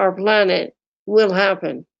for our planet will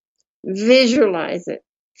happen. Visualize it.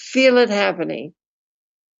 Feel it happening.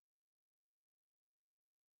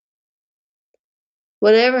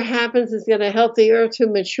 Whatever happens is going to help the earth to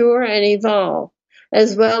mature and evolve,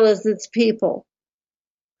 as well as its people.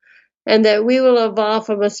 And that we will evolve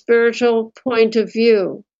from a spiritual point of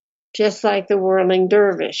view, just like the whirling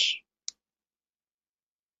dervish.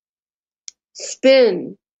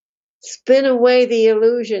 Spin away the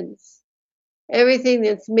illusions, everything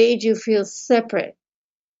that's made you feel separate,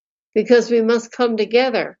 because we must come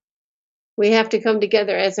together. We have to come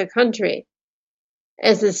together as a country,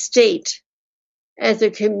 as a state, as a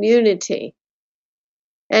community,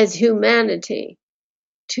 as humanity,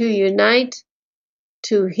 to unite,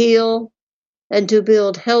 to heal, and to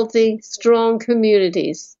build healthy, strong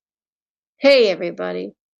communities. Hey,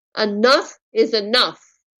 everybody, enough is enough.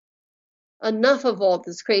 Enough of all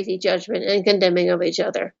this crazy judgment and condemning of each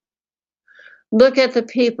other. Look at the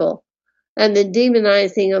people and the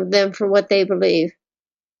demonizing of them for what they believe.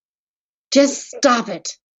 Just stop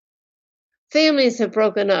it. Families have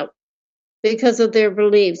broken up because of their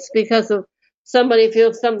beliefs, because of somebody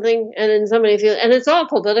feels something and then somebody feels, and it's all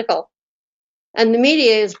political. And the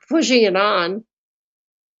media is pushing it on,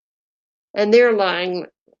 and they're lying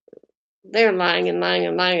They're lying and lying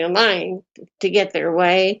and lying and lying to get their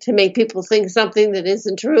way, to make people think something that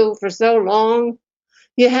isn't true for so long.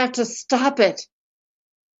 You have to stop it.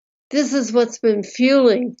 This is what's been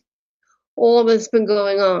fueling all that's been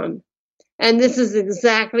going on. And this is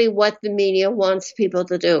exactly what the media wants people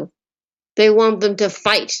to do. They want them to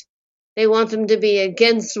fight. They want them to be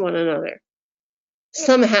against one another.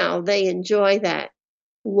 Somehow they enjoy that.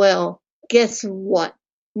 Well, guess what?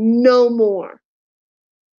 No more.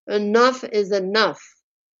 Enough is enough.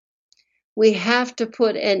 We have to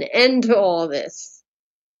put an end to all this.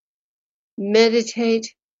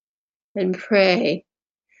 Meditate and pray,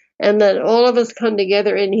 and let all of us come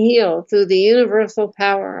together and heal through the universal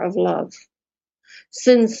power of love.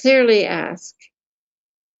 Sincerely ask.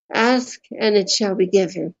 Ask, and it shall be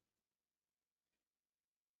given,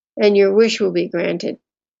 and your wish will be granted.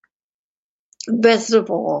 Best of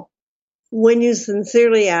all, when you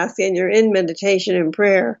sincerely ask and you're in meditation and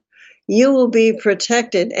prayer, you will be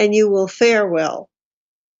protected and you will fare well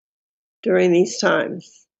during these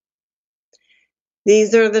times.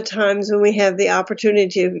 These are the times when we have the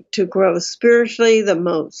opportunity to grow spiritually the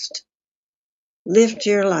most. Lift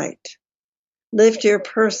your light. Lift your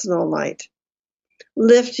personal light.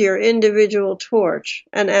 Lift your individual torch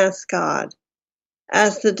and ask God,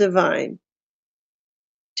 ask the divine,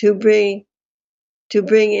 to bring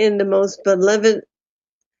in the most benevolent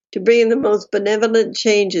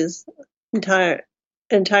changes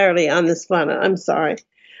entirely on this planet. I'm sorry.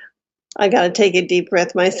 I got to take a deep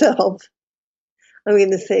breath myself. I'm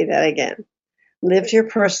going to say that again. Lift your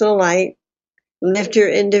personal light, lift your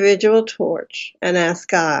individual torch, and ask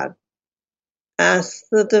God, ask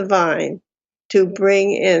the divine to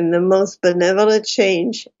bring in the most benevolent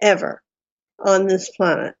change ever on this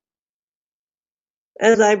planet.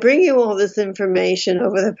 As I bring you all this information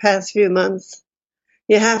over the past few months,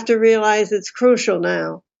 you have to realize it's crucial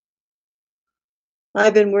now.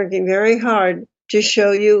 I've been working very hard to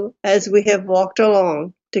show you as we have walked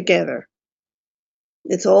along together.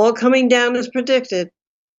 It's all coming down as predicted.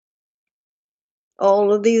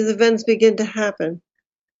 All of these events begin to happen,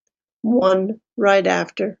 one right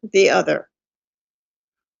after the other.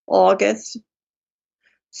 August,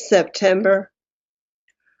 September,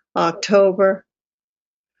 October,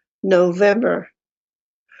 November.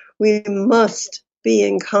 We must be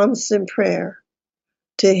in constant prayer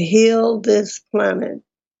to heal this planet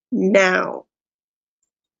now.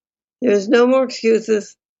 There's no more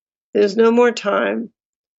excuses. There's no more time.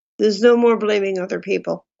 There's no more blaming other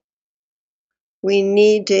people. We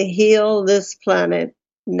need to heal this planet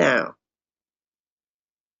now.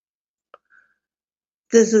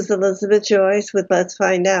 This is Elizabeth Joyce with Let's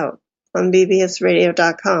Find Out on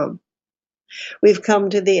bbsradio.com. We've come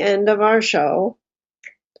to the end of our show.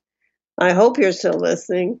 I hope you're still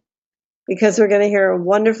listening, because we're going to hear a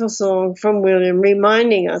wonderful song from William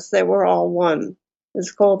reminding us that we're all one.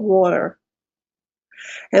 It's called Water.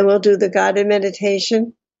 And we'll do the guided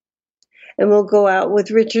meditation, and we'll go out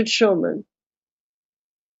with Richard Schulman.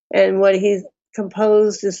 And what he's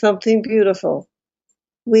composed is something beautiful.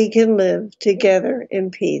 We can live together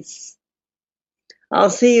in peace. I'll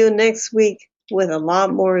see you next week with a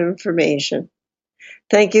lot more information.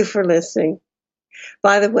 Thank you for listening.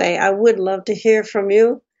 By the way, I would love to hear from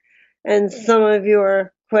you and some of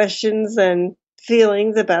your questions and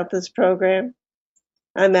feelings about this program.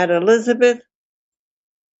 I'm at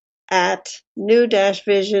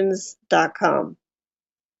Elizabeth@new-visions.com.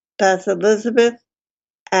 That's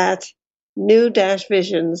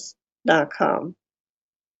Elizabeth@new-visions.com.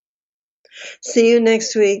 See you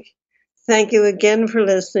next week. Thank you again for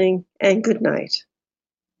listening, and good night.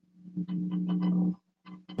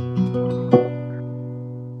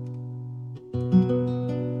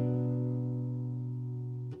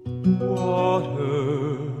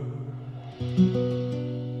 Water,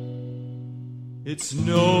 it's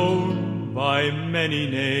known by many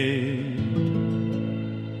names.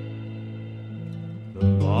 The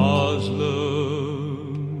Muslim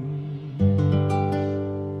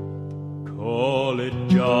call it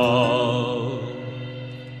Jah,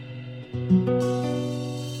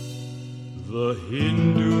 the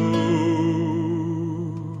Hindu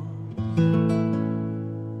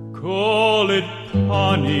call it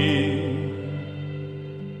Pani,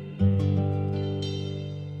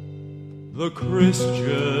 the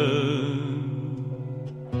Christian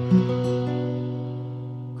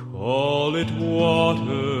call it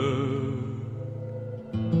water,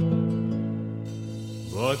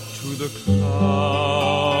 but to the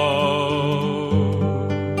cloud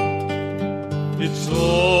it's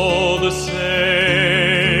all the same.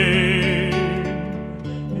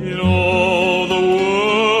 In all the world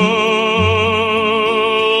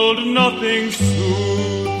nothing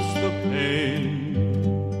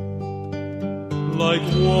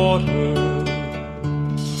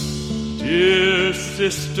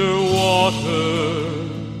crystal water,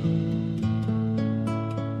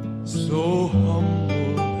 so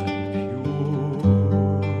humble and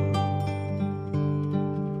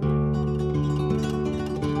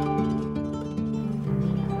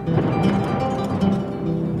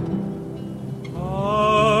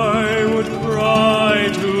I would cry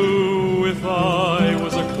too if I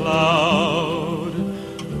was a cloud.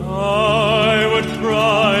 I would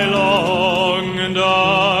cry long and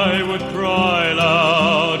I would cry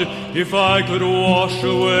loud if I could wash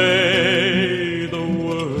away the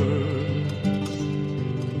words.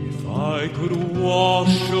 If I could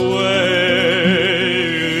wash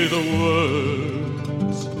away the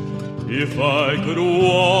words. If I could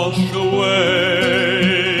wash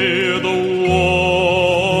away the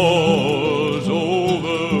wars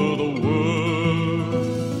over the world.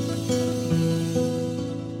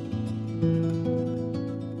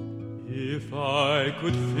 If I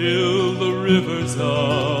could fill the rivers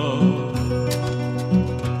up,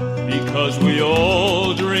 because we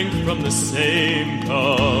all drink from the same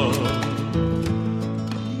cup.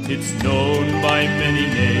 It's known by many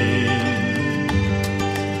names,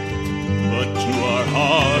 but to our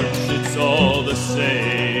hearts it's all the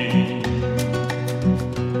same.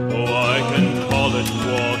 Oh, I can call it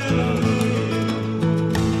water,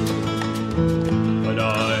 but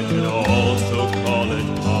I can also call it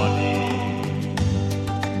honey,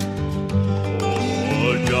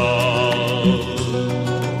 or dove,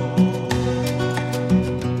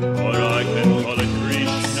 or I can call it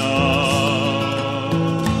Krishna,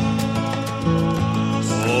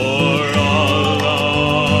 or Allah,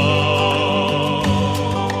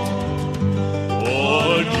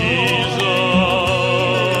 or Jesus,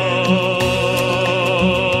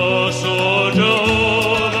 or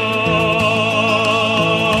Jonah,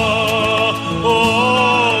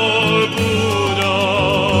 or Buddha,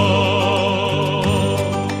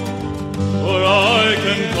 or I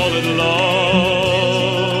can call it love.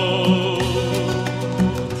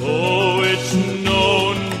 Oh, it's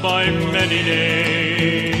known by many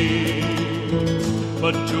names,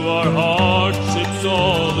 but to our hearts it's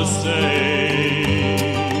all the same.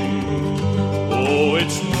 Oh,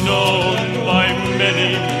 it's known by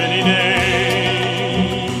many, many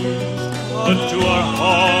names, but to our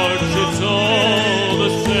hearts it's all the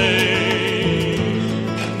same.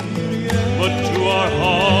 But to our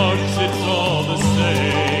hearts it's all the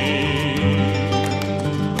same.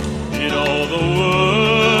 In all the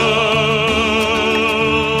world,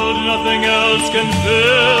 nothing else can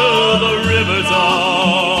fill the rivers up.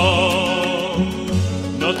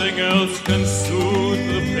 Nothing else can soothe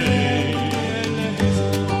the pain.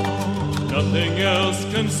 Nothing else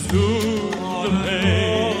can soothe the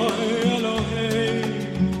pain.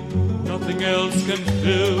 Nothing else can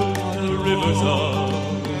fill the rivers up.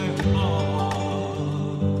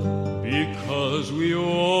 Because we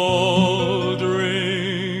all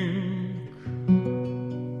drink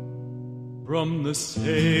from the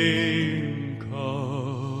same cup.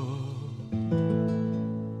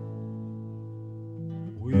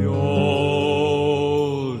 We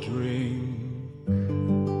all drink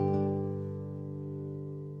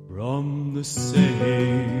from the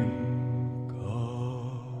same cup.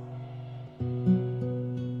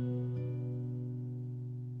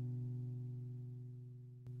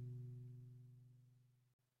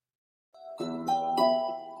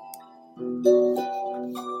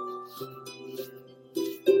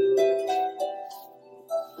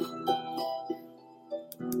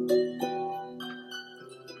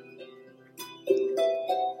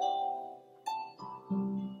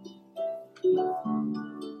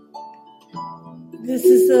 This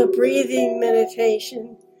is a breathing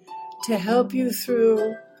meditation to help you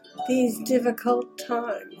through these difficult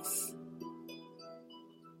times.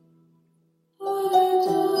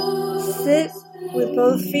 Sit with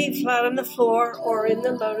both feet flat on the floor or in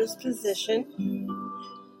the lotus position,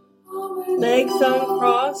 legs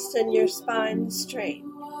uncrossed and your spine straight.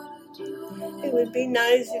 It would be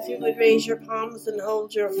nice if you would raise your palms and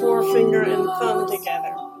hold your forefinger and thumb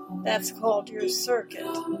together. That's called your circuit.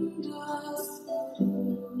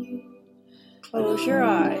 Close your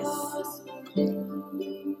eyes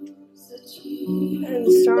and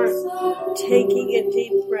start taking a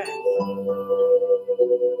deep breath.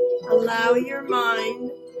 Allow your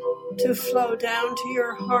mind to flow down to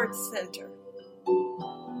your heart center,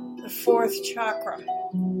 the fourth chakra.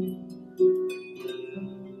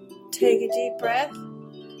 Take a deep breath.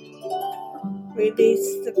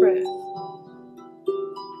 Release the breath.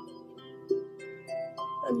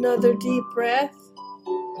 Another deep breath.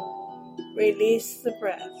 Release the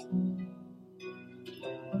breath.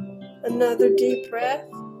 Another deep breath.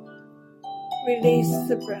 Release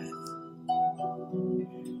the breath.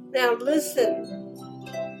 Now listen,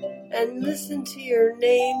 and listen to your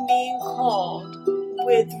name being called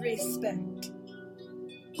with respect.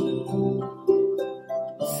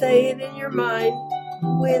 Say it in your mind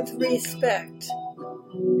with respect,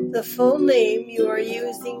 the full name you are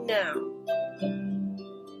using now.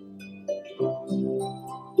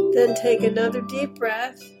 Then take another deep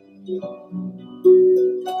breath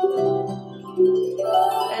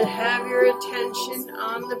and have your attention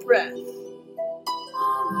on the breath.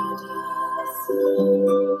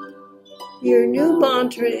 Your new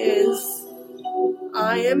mantra is,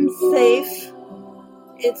 I am safe,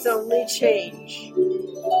 it's only change.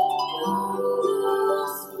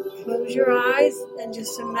 Close your eyes and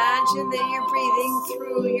just imagine that you're breathing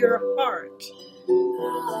through your heart,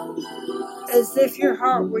 as if your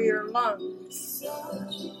heart were your lungs.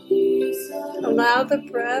 Allow the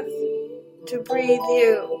breath to breathe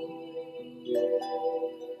you.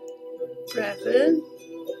 Breath in,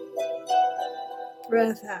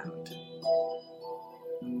 breath out.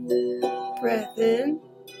 Breath in,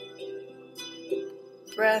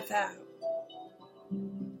 breath out.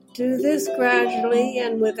 Do this gradually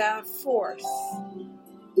and without force.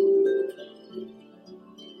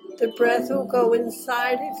 The breath will go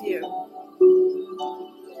inside of you.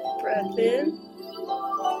 Breath in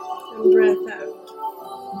and breath out.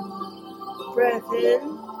 Breath in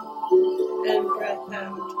and breath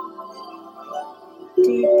out.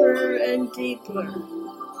 Deeper and deeper.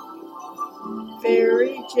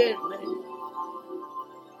 Very gently.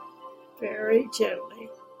 Very gently.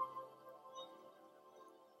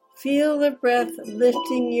 Feel the breath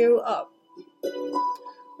lifting you up.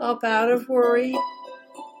 Up out of worry,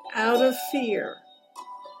 out of fear,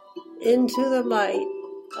 into the light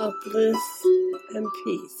of bliss and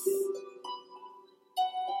peace.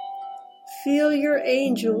 Feel your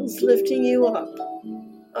angels lifting you up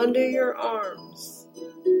under your arms,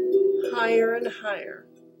 higher and higher.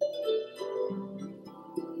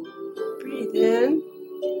 Breathe in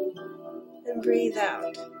and breathe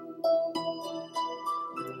out.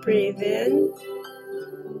 Breathe in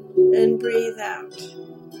and breathe out.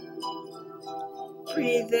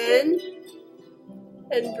 Breathe in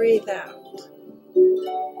and breathe out.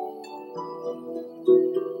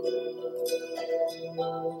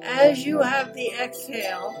 As you have the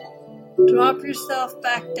exhale, drop yourself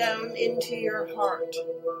back down into your heart.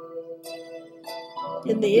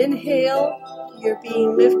 In the inhale, you're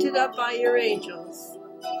being lifted up by your angels.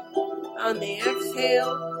 On the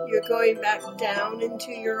exhale, you're going back down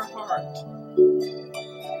into your heart.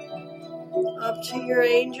 Up to your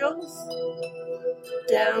angels,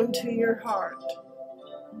 down to your heart.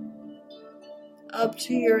 Up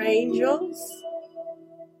to your angels,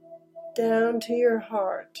 down to your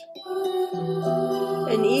heart.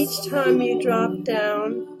 And each time you drop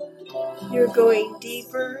down, you're going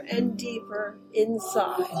deeper and deeper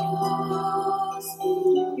inside.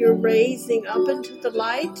 You're raising up into the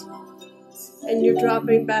light, and you're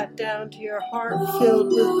dropping back down to your heart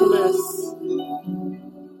filled with bliss.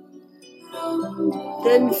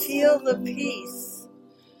 Then feel the peace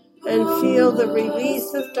and feel the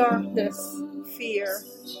release of darkness, fear,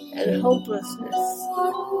 and hopelessness.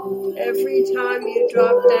 Every time you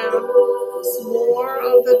drop down, more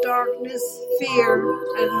of the darkness, fear,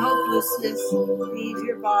 and hopelessness leave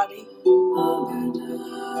your body.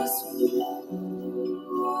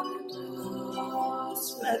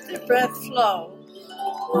 Let the breath flow.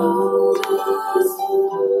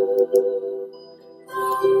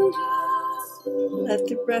 Let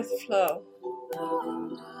the breath flow.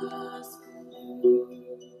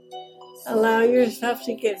 Allow yourself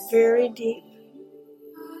to get very deep.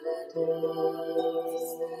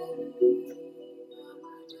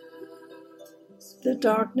 The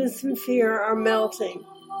darkness and fear are melting.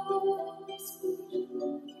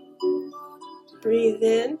 Breathe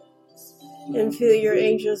in and feel your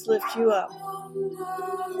angels lift you up.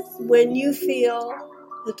 When you feel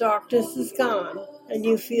the darkness is gone and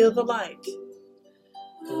you feel the light,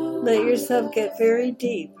 let yourself get very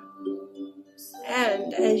deep.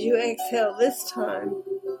 And as you exhale this time,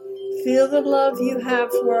 feel the love you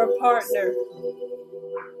have for a partner.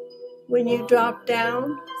 When you drop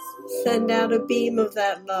down, send out a beam of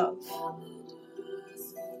that love.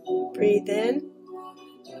 Breathe in.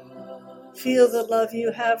 Feel the love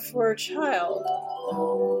you have for a child.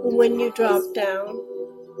 When you drop down,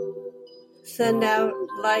 send out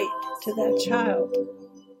light to that child.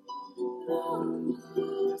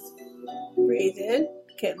 Breathe in,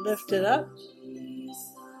 get lifted up.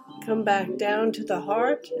 Come back down to the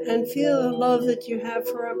heart and feel the love that you have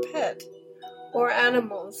for a pet or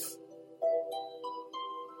animals.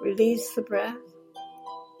 Release the breath.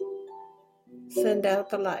 Send out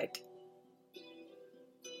the light.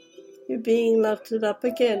 You're being lifted up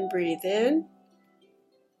again. Breathe in.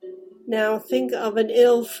 Now think of an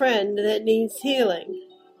ill friend that needs healing.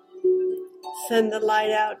 Send the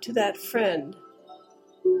light out to that friend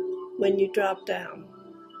when you drop down.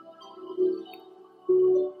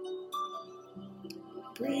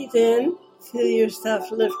 Breathe in. Feel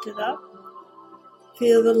yourself lifted up.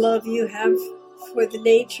 Feel the love you have for the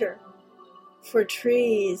nature, for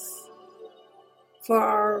trees, for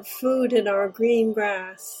our food and our green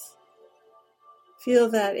grass. Feel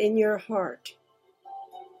that in your heart.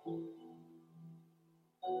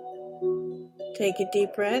 Take a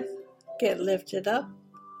deep breath, get lifted up,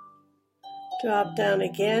 drop down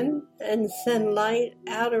again, and send light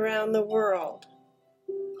out around the world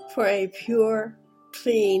for a pure,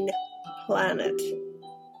 clean planet.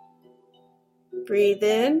 Breathe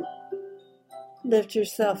in, lift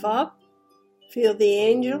yourself up, feel the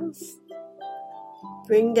angels,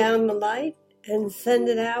 bring down the light, and send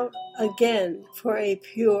it out again for a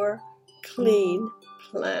pure, clean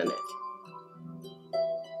planet.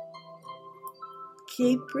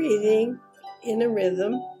 Keep breathing in a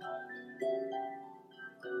rhythm.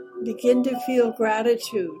 Begin to feel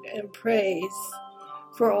gratitude and praise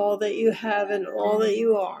for all that you have and all that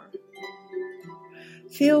you are.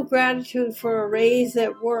 Feel gratitude for a raise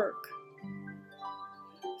at work.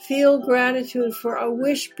 Feel gratitude for a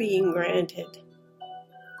wish being granted.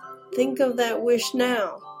 Think of that wish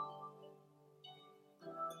now.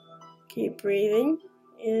 Keep breathing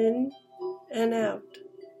in and out.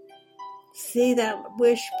 See that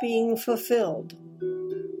wish being fulfilled.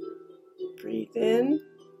 Breathe in,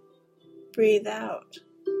 breathe out.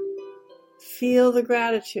 Feel the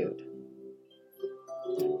gratitude.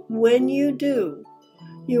 When you do,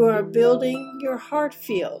 you are building your heart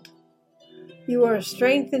field. You are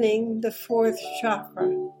strengthening the fourth chakra.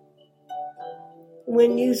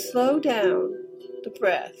 When you slow down the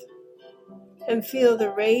breath and feel the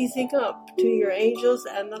raising up to your angels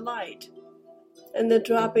and the light, and the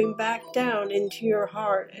dropping back down into your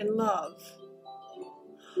heart and love,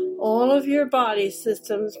 all of your body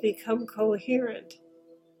systems become coherent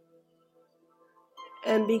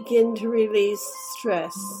and begin to release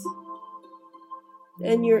stress.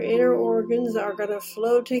 And your inner organs are going to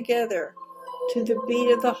flow together to the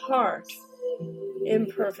beat of the heart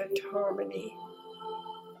in perfect harmony.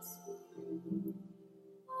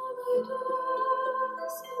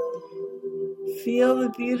 Feel the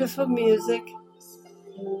beautiful music.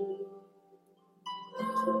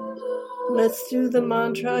 Let's do the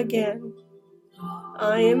mantra again.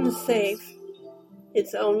 I am safe.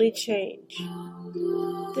 It's only change.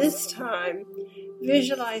 This time,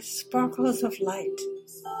 visualize sparkles of light.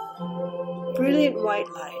 Brilliant white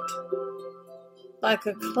light. Like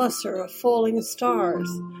a cluster of falling stars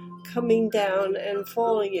coming down and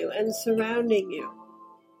following you and surrounding you.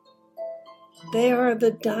 They are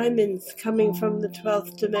the diamonds coming from the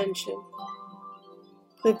 12th dimension,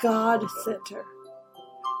 the God Center.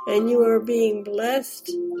 And you are being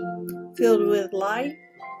blessed, filled with light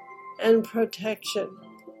and protection.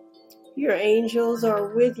 Your angels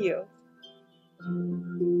are with you.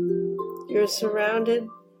 You're surrounded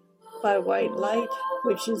by white light,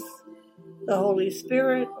 which is the Holy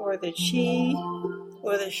Spirit or the Chi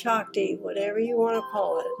or the Shakti, whatever you want to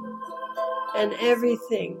call it. And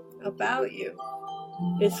everything about you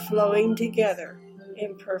is flowing together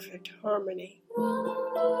in perfect harmony.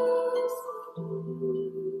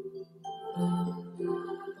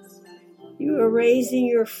 You are raising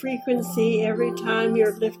your frequency every time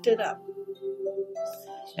you're lifted up.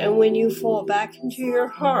 And when you fall back into your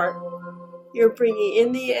heart, you're bringing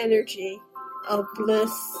in the energy of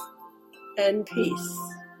bliss and peace.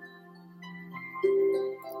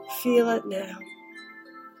 Feel it now.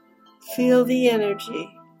 Feel the energy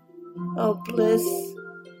of bliss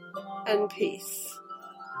and peace.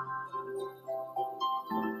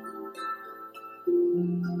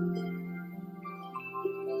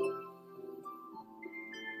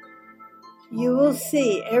 You will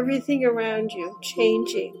see everything around you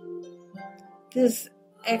changing. This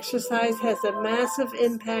exercise has a massive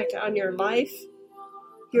impact on your life,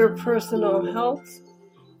 your personal health,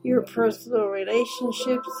 your personal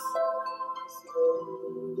relationships,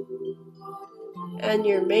 and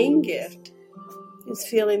your main gift is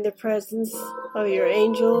feeling the presence of your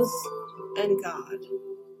angels and God.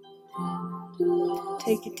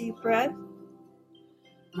 Take a deep breath.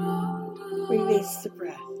 Release the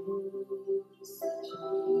breath.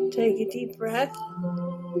 Take a deep breath.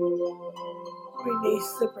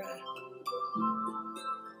 Release the breath.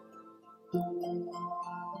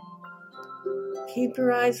 Keep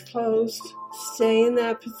your eyes closed. Stay in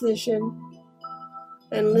that position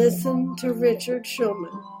and listen to Richard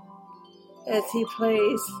Schulman as he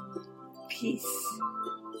plays Peace.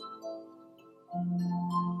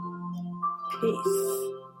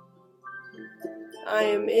 Peace. I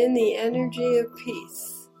am in the energy of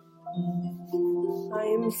peace. I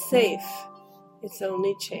am safe. It's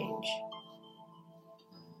only change.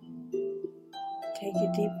 Take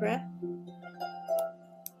a deep breath.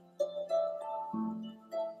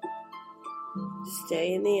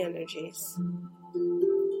 Stay in the energies.